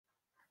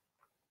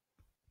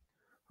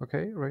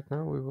Okay, right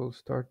now we will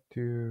start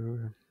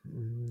to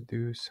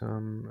do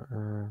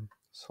some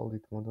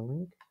solid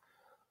modeling.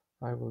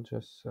 I will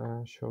just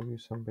show you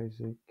some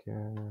basic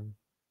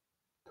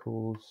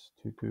tools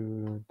to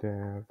do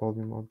the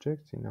volume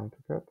objects in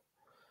AutoCAD.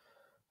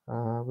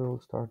 We will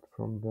start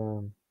from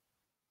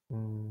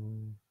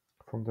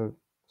the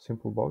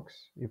simple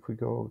box. If we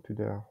go to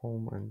the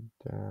home and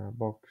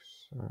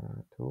box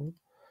tool,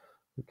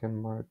 we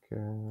can mark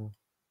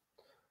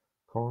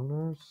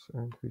corners,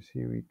 and we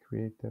see we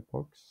create the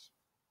box.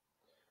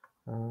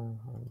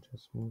 I'll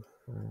just move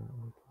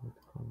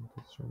on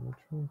this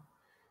geometry.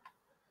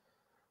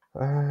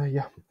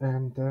 Yeah,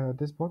 and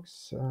this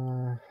box,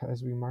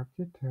 as we marked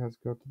it, has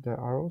got the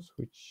arrows,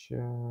 which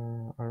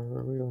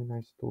are really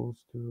nice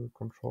tools to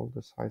control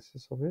the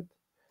sizes of it,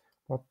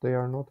 but they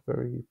are not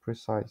very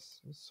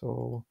precise.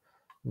 So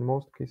in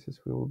most cases,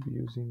 we will be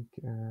using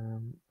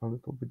a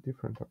little bit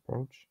different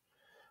approach.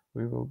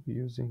 We will be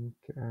using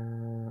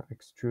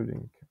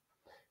extruding.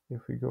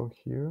 If we go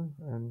here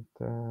and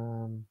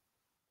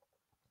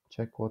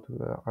check what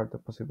are the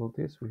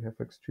possibilities, we have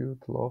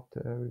extrude, loft,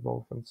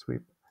 revolve, and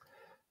sweep.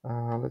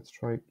 Let's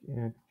try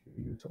to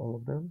use all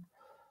of them.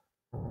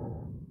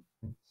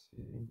 Let's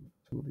see,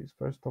 do this.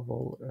 First of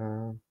all,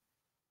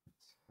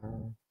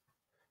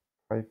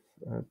 let's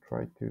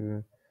try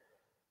to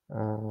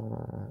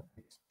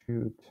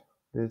extrude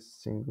this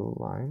single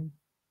line.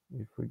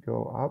 If we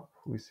go up,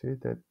 we see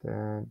that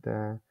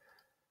the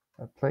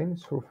plane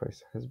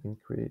surface has been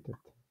created.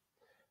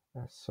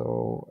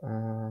 So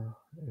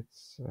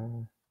it's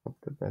not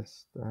the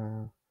best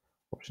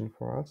option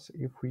for us.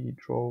 If we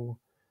draw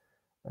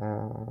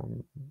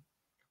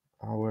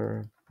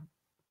our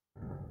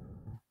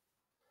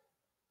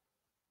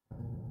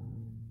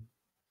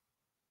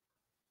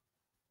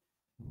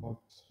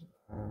box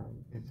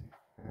is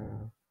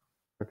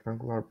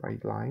rectangular by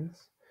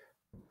lines,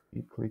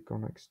 we click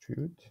on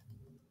extrude,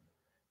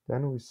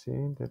 then we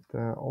see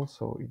that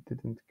also it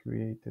didn't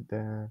create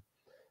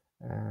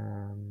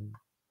um,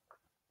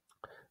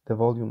 the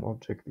volume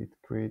object. It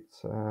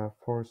creates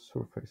 4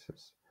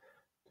 surfaces.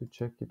 To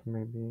check it,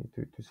 maybe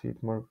to see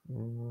it more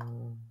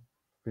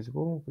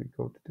visible, we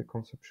go to the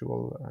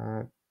conceptual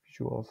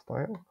visual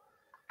style,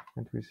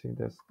 and we see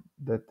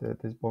that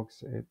this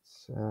box,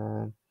 it's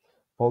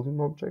volume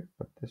object,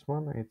 but this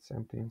one, it's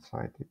empty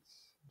inside.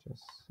 It's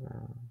just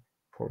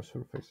 4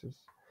 surfaces.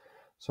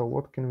 So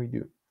what can we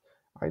do?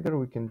 Either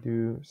we can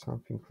do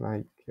something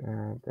like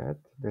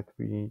that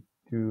we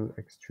do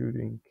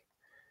extruding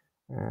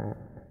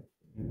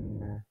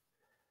in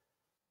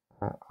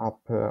up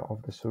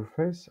of the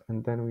surface,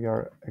 and then we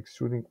are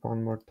extruding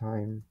one more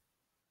time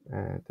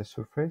the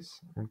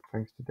surface, and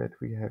thanks to that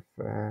we have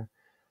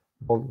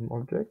volume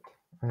object.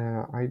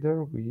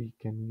 Either we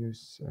can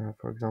use,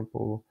 for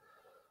example,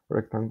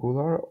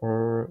 rectangular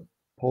or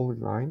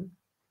polyline,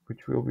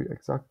 which will be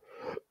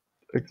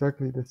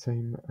exactly the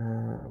same,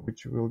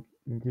 which will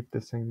give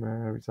the same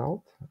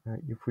result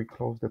if we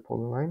close the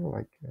polyline,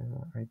 like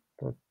I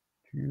taught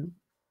you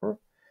before,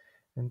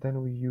 and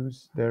then we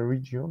use the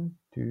region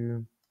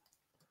to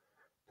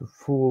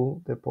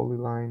fool the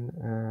polyline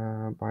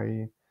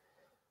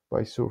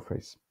by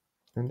surface,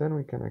 and then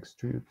we can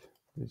extrude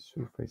this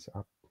surface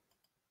up.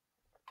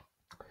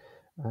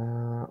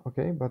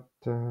 Okay, but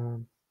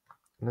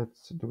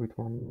let's do it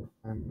one more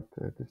time,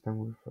 but this time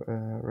with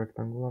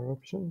rectangular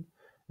option.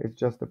 It's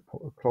just a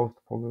closed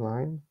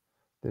polyline,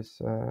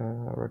 this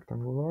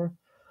rectangular.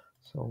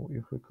 So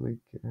if we click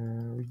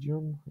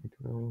region, it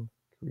will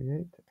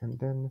create, and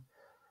then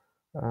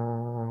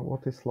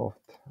what is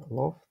loft?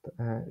 Loft,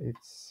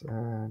 it's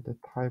the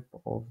type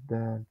of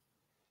the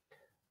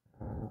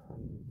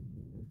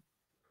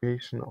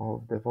creation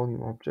of the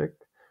volume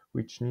object,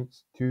 which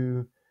needs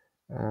two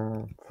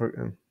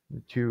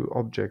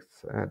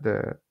objects,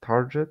 the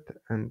target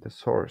and the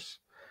source,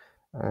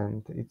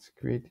 and it's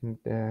creating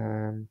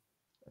the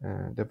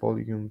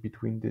volume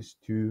between these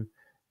two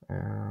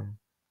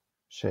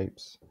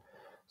shapes.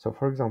 So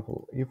for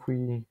example, if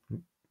we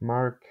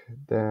mark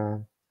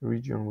the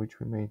region which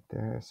we made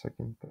a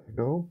second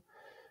ago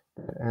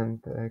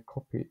and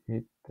copy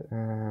it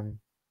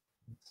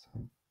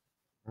some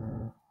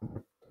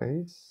other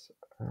place,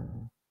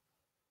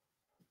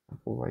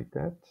 like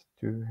that,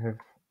 to have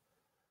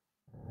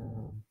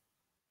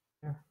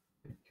yeah,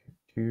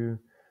 two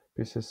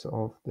pieces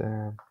of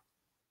the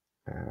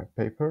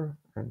paper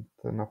and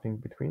nothing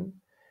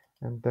between,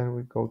 and then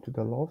we go to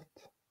the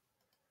loft.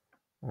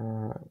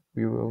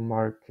 We will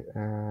mark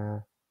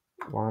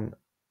one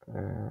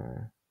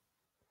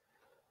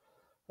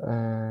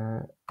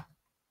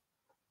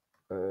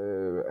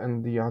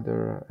and the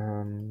other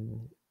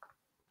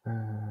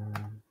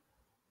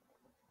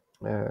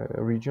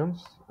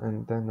regions,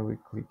 and then we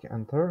click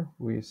enter.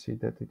 We see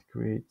that it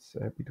creates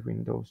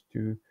between those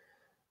two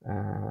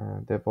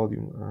the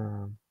volume,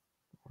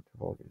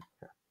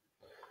 yeah,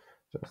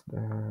 just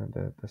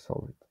the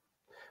solid.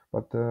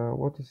 But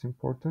what is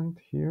important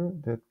here,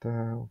 that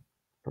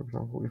for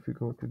example, if we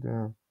go to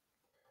the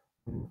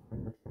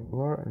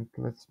rectangular, and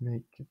let's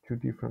make two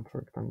different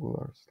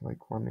rectangulars,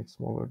 like one is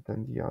smaller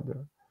than the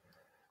other.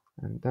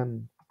 and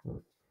then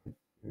let's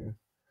do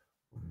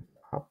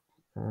up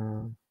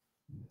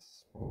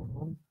this small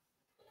one,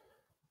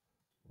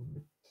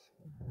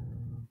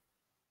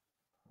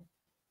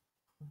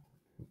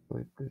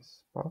 split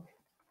this path,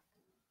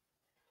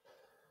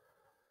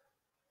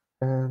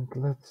 and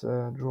let's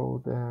draw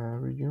the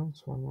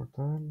regions one more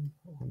time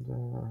on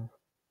the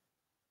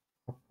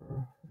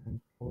upper and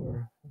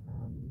lower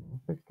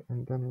object,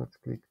 and then let's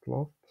click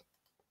plot.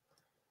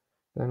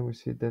 Then we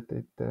see that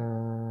it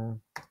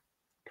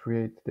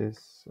create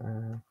this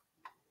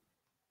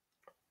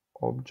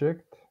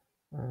object.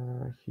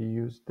 He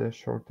used the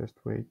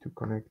shortest way to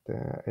connect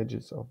the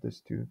edges of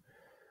these two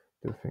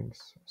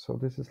things. So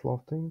this is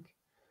lofting.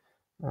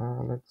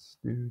 Let's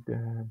do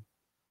the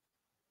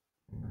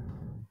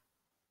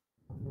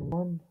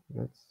one.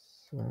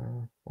 Let's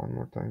one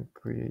more time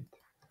create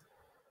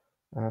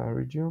a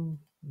region.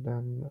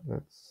 Then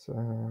let's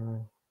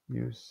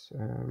use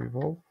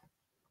revolve.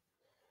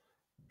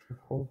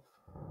 Revolve.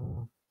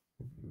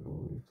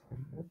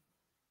 Like that.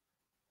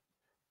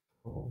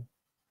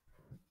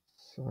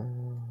 So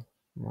let's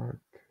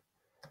mark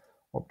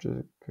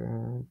object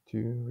to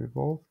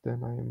revolve.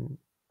 Then I'm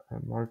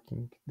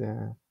marking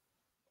the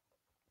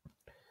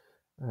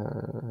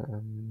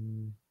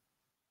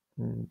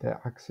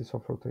axis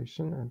of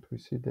rotation, and we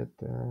see that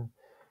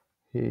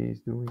he is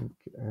doing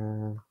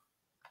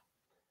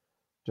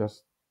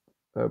just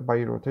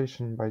by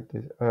rotation by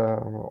this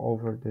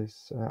over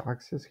this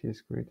axis, he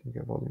is creating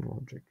a volume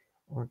object.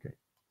 Okay,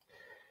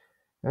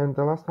 and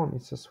the last one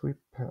is a sweep,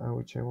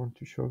 which I want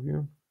to show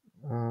you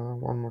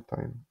one more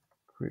time.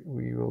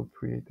 We will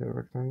create a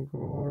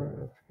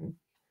rectangular thing.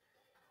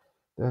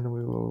 Then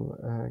we will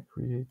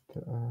create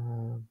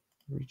a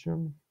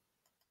region,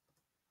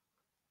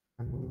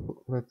 and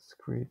let's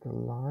create a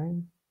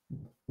line.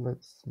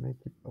 Let's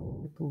make it a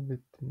little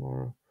bit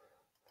more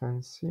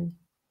fancy,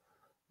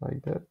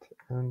 like that,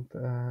 and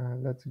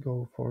let's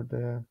go for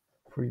the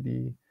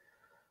 3D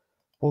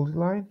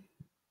polyline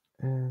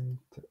and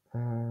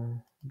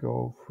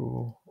go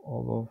through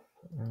all of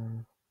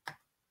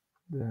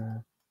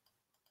the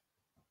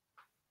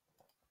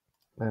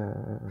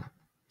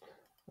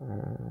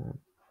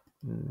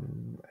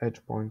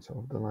edge points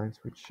of the lines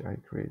which I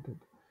created.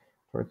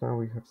 Right now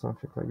we have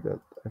something like that,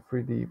 a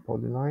 3D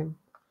polyline,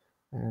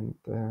 and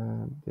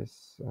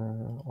this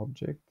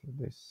object,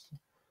 this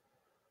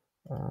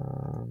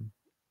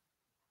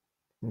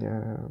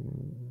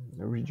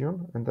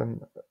region, and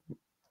then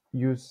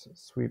use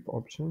sweep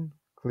option,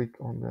 click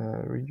on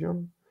the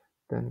region,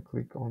 then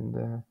click on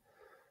the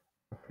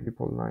 3D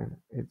polyline.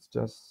 It's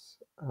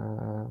just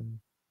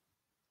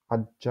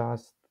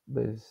adjust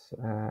this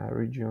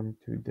region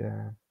to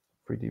the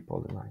 3D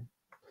polyline.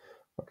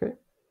 Okay,